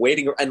is just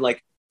waiting.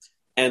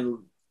 And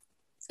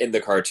in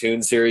the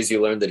cartoon series,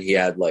 you learned that he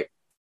had like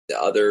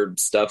other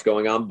stuff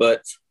going on,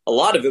 but a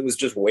lot of it was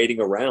just waiting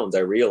around, I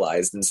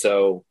realized. And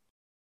so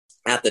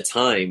at the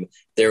time,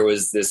 there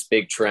was this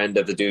big trend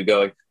of the dude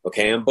going,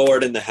 okay, I'm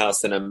bored in the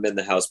house and I'm in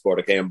the house bored.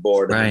 Okay, I'm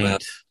bored in the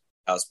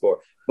house bored.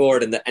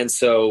 And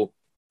so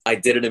I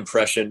did an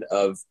impression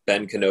of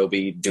Ben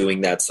Kenobi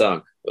doing that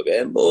song. Okay,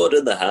 I'm bored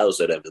in the house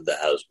and I'm in the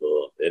house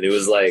bored. And it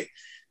was like,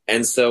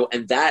 and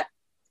that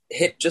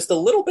hit just a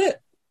little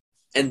bit.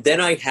 And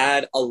then I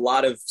had a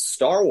lot of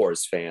Star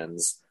Wars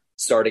fans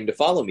starting to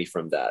follow me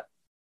from that.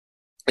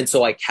 And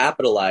so I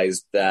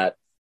capitalized that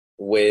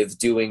with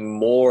doing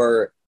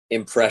more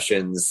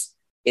impressions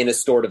in a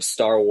sort of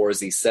Star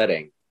Wars-y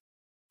setting.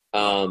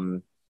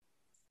 And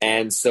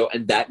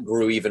that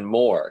grew even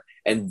more.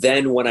 And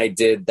then when I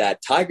did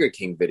that Tiger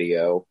King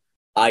video,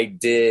 I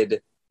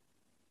did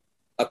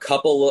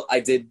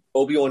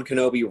Obi-Wan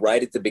Kenobi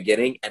right at the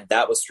beginning, and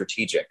that was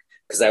strategic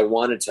because I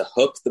wanted to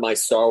hook my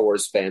Star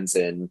Wars fans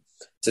in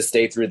to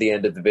stay through the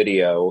end of the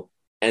video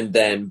and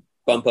then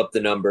bump up the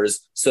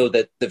numbers so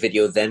that the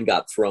video then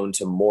got thrown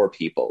to more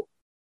people.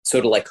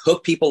 So to like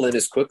hook people in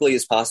as quickly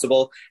as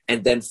possible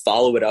and then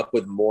follow it up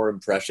with more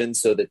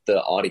impressions so that the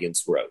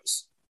audience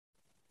grows.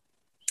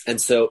 And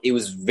so it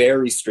was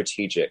very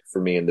strategic for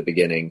me in the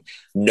beginning,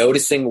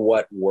 noticing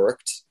what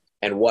worked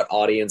and what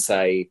audience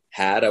I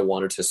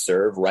wanted to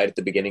serve right at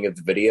the beginning of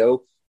the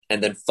video,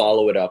 and then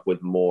follow it up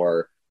with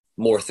more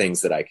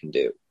things that I can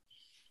do.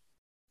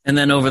 And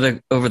then over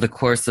the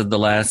course of the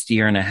last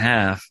year and a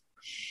half,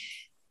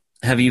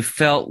 have you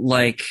felt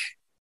like,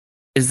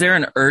 is there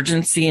an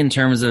urgency in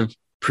terms of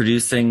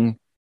producing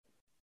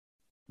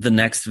the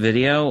next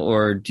video,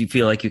 or do you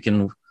feel like you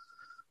can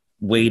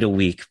wait a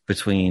week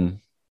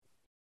between?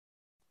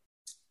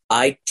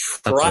 I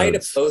try to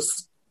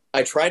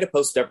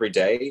post every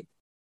day.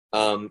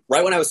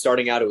 Right when I was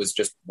starting out, it was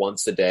just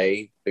once a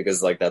day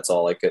because like that's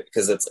all I could,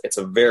 because it's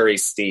a very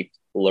steep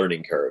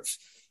learning curve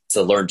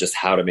to learn just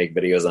how to make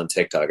videos on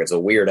TikTok. It's a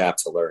weird app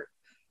to learn.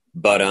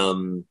 But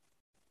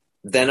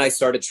then I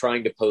started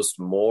trying to post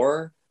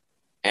more,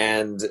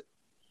 and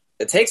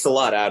it takes a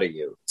lot out of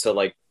you to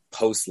like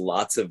post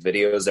lots of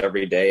videos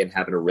every day and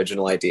have an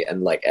original idea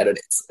and like edit.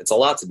 It's a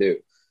lot to do.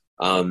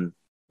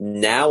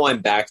 Now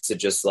I'm back to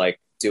just like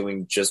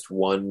doing just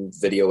one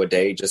video a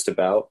day, just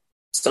about.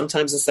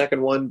 Sometimes a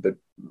second one, but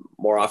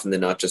more often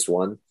than not, just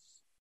one.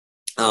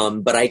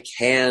 But I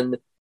can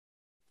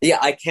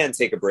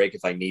take a break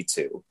if I need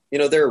to. You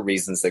know, there are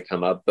reasons that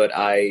come up, but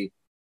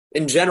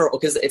in general,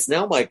 because it's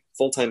now my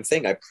full-time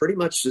thing, I pretty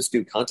much just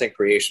do content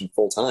creation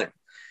full-time.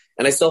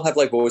 And I still have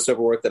like voiceover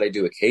work that I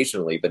do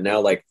occasionally, but now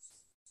like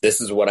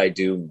this is what I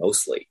do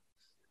mostly.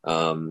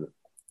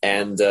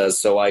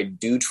 So I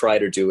do try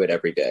to do it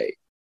every day.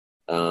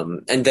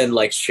 And then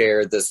like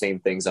share the same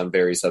things on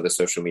various other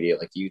social media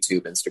like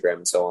YouTube, Instagram,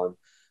 and so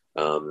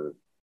on.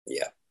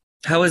 Yeah.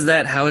 How is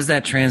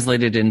that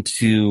translated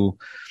into,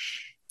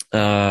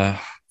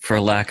 for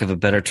lack of a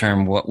better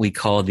term, what we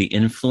call the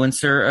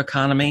influencer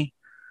economy?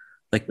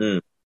 Like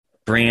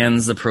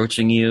brands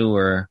approaching you,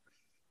 or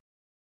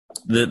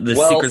the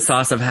secret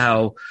sauce of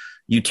how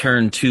you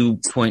turn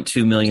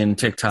 2.2 million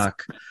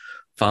TikTok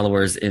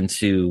followers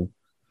into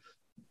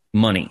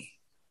money?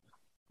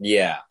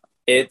 Yeah.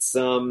 It's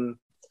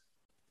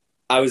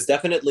I was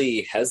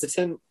definitely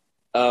hesitant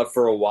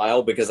for a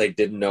while because I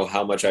didn't know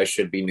how much I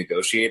should be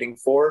negotiating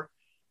for.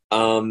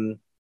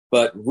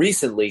 But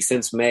recently,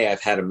 since May,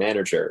 I've had a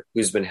manager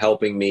who's been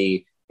helping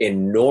me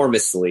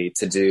enormously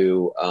to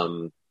do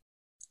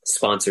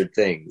sponsored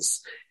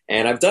things.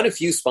 And I've done a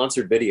few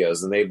sponsored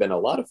videos, and they've been a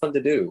lot of fun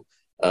to do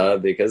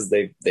because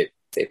they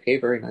pay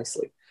very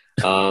nicely.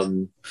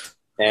 So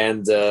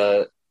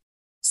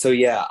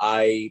yeah,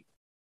 I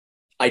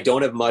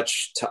don't have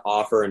much to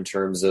offer in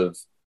terms of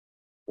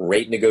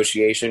rate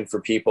negotiation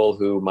for people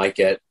who might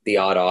get the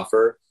odd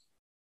offer.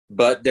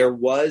 But there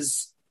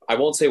was, I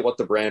won't say what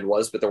the brand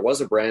was, but there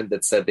was a brand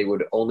that said they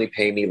would only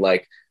pay me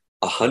like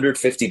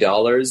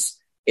 $150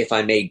 if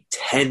I made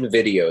 10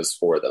 videos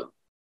for them.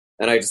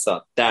 And I just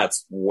thought,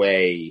 that's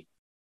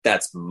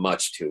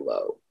much too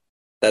low.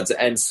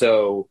 And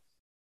so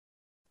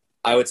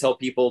I would tell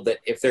people that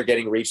if they're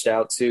getting reached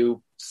out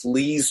to,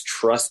 please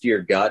trust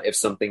your gut if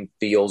something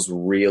feels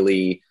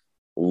really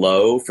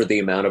low for the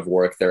amount of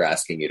work they're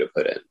asking you to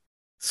put in.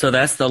 So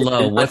that's the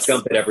low. Let's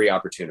jump at every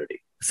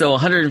opportunity. So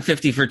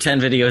 150 for 10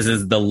 videos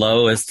is the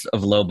lowest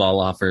of low ball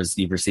offers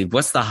you've received.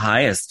 What's the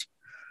highest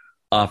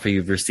offer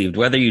you've received,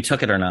 whether you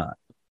took it or not?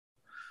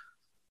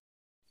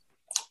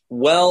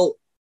 Well,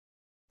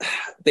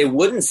 they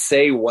wouldn't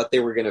say what they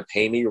were going to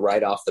pay me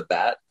right off the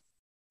bat.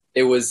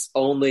 It was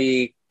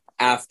only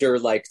after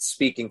like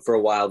speaking for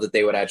a while that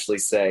they would actually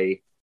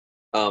say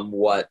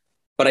what.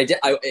 But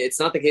it's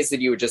not the case that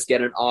you would just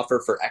get an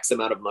offer for X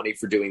amount of money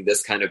for doing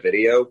this kind of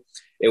video.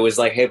 It was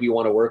like, hey, we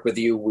want to work with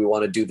you. We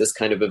want to do this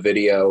kind of a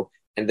video.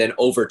 And then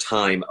over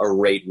time, a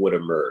rate would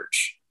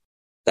emerge.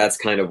 That's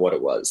kind of what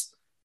it was.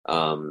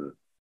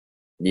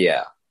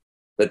 Yeah.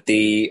 But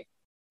the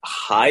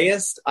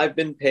highest I've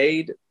been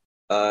paid,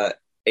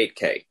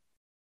 $8,000.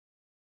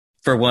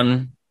 For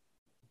one?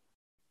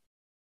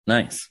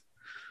 Nice.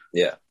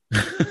 Yeah.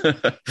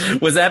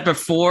 Was that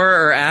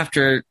before or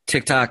after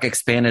TikTok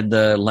expanded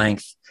the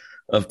length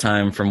of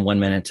time from 1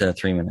 minute to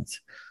 3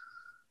 minutes?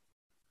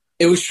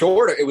 It was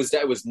shorter. It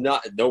was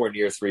not nowhere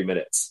near 3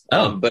 minutes.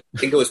 But I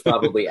think it was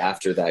probably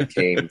after that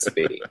came to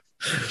be.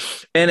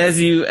 And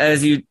as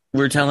you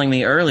were telling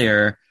me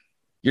earlier,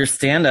 your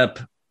stand-up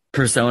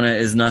persona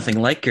is nothing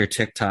like your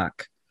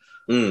TikTok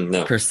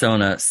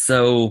persona.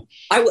 So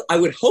I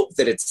would hope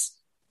that it's.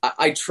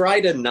 I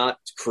try to not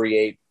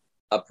create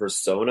a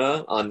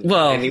persona on.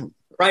 Well,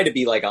 try to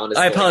be like honest.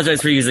 I apologize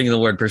for using the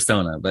word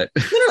persona, but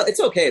no, it's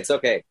okay. It's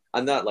okay.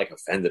 I'm not like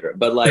offended,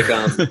 but like,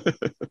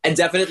 and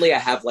definitely I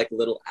have like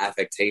little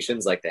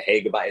affectations, like the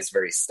hey goodbye is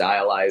very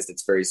stylized.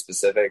 It's very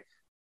specific,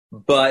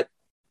 but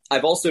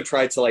I've also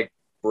tried to like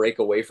break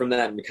away from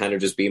that and kind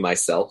of just be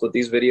myself with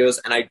these videos.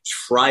 And I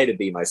try to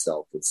be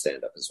myself with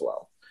stand up as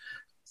well.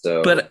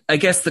 So, but I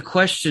guess the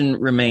question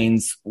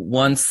remains,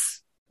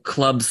 once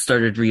clubs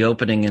started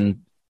reopening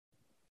in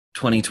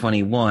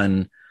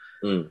 2021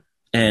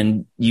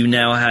 and you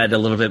now had a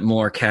little bit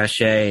more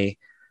cachet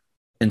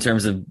in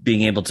terms of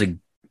being able to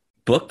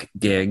book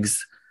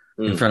gigs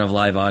in front of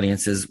live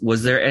audiences,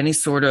 was there any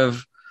sort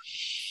of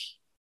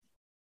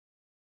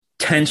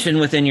tension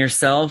within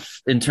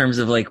yourself in terms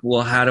of like,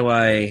 well, how do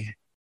I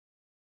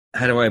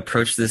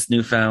approach this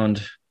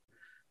newfound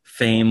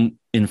fame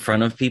in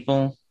front of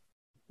people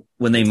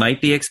when they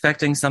might be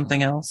expecting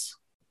something else?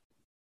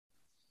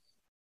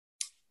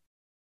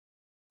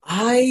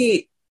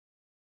 At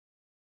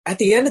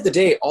the end of the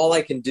day, all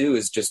I can do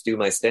is just do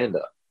my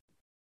stand-up.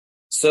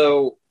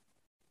 So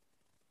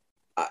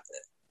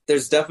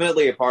there's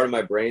definitely a part of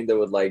my brain that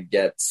would like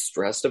get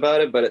stressed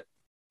about it, but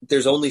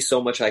there's only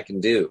so much I can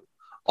do.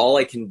 All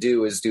I can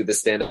do is do the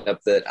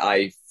stand-up that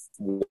I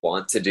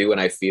want to do and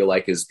I feel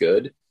like is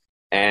good.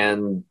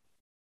 And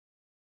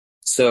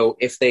so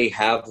if they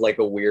have like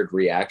a weird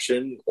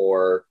reaction,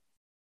 or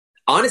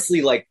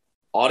honestly, like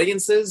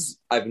audiences,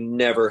 I've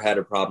never had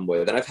a problem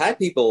with. And I've had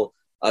people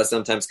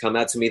sometimes come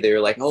out to me. They're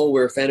like, "Oh,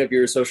 we're a fan of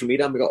your social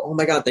media." I'm going to go, "Oh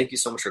my God, thank you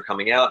so much for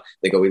coming out."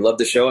 They go, "We love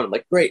the show." And I'm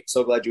like, "Great.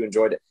 So glad you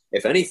enjoyed it."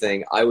 If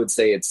anything, I would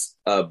say it's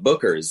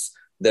bookers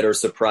that are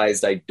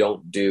surprised I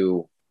don't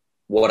do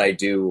what I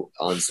do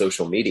on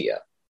social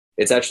media.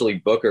 It's actually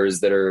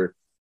bookers that are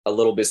a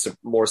little bit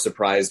more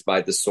surprised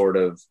by the sort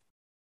of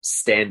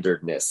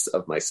standardness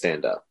of my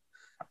stand-up.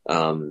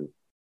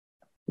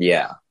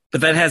 Yeah.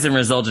 But that hasn't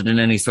resulted in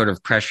any sort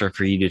of pressure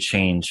for you to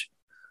change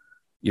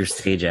your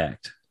stage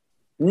act.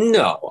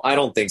 No, I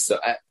don't think so.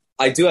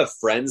 I do have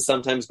friends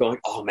sometimes going,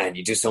 "Oh man,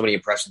 you do so many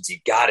impressions, you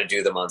got to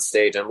do them on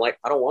stage." I'm like,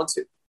 I don't want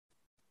to.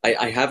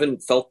 I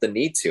haven't felt the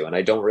need to, and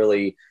I don't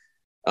really,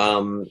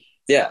 but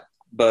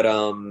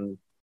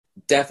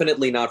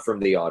definitely not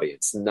from the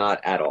audience, not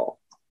at all.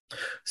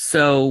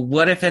 So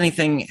what, if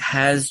anything,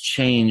 has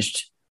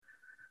changed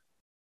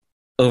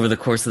over the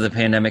course of the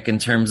pandemic in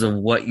terms of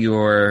what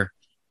your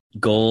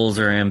goals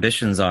or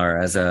ambitions are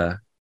as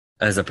a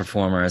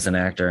performer, as an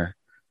actor,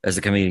 as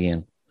a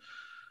comedian?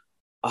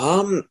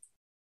 I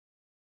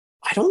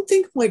don't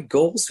think my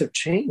goals have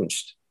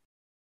changed.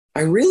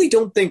 I really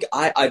don't think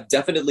I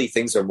definitely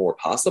things are more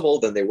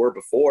possible than they were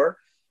before,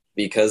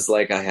 because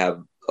like I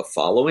have a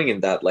following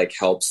and that like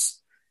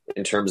helps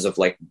in terms of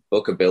like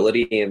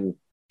bookability and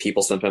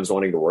people sometimes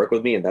wanting to work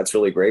with me, and that's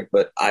really great.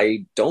 But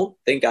I don't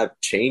think I've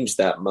changed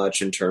that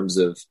much in terms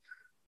of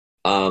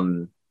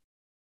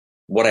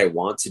what I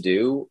want to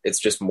do. It's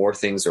just more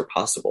things are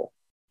possible.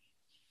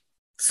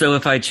 So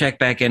if I check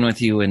back in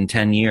with you in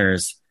 10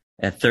 years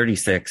at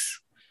 36,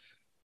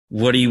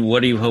 what do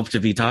you hope to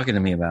be talking to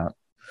me about?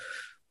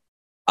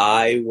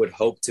 I would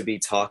hope to be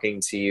talking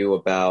to you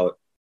about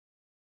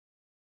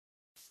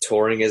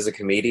touring as a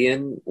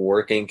comedian,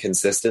 working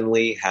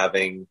consistently,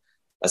 having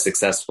a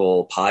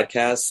successful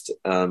podcast,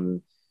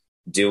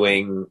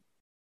 doing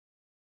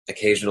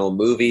occasional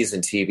movies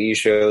and TV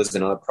shows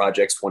and other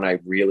projects when I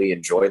really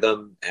enjoy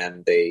them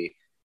and they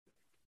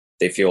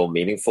feel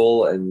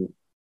meaningful, and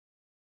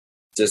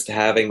just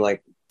having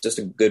like just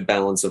a good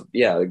balance of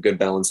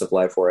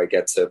life where I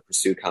get to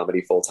pursue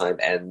comedy full time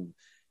and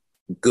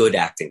good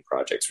acting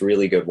projects,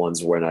 really good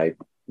ones when I'm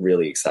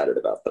really excited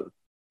about them.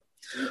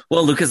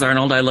 Well, Lukas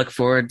Arnold, I look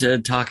forward to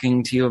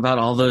talking to you about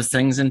all those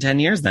things in 10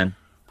 years then.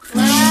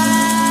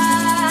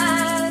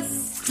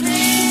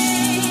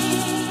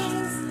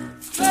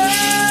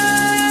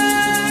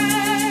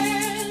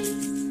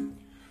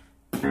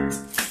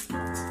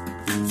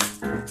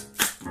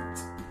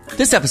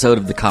 This episode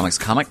of The Comics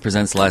Comic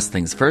Presents Last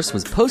Things First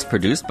was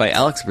post-produced by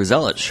Alex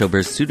Brazell at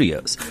Showbiz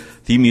Studios.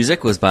 Theme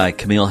music was by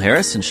Camille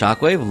Harris and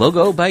Shockwave,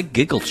 logo by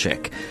Giggle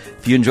Chick.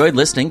 If you enjoyed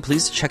listening,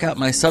 please check out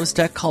my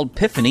Substack called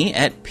Piffany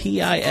at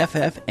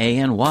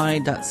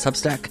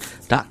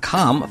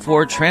piffany.substack.com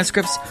for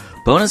transcripts,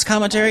 bonus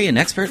commentary, and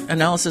expert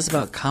analysis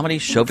about comedy,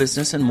 show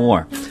business, and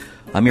more.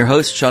 I'm your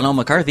host, Sean L.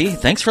 McCarthy.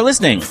 Thanks for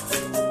listening.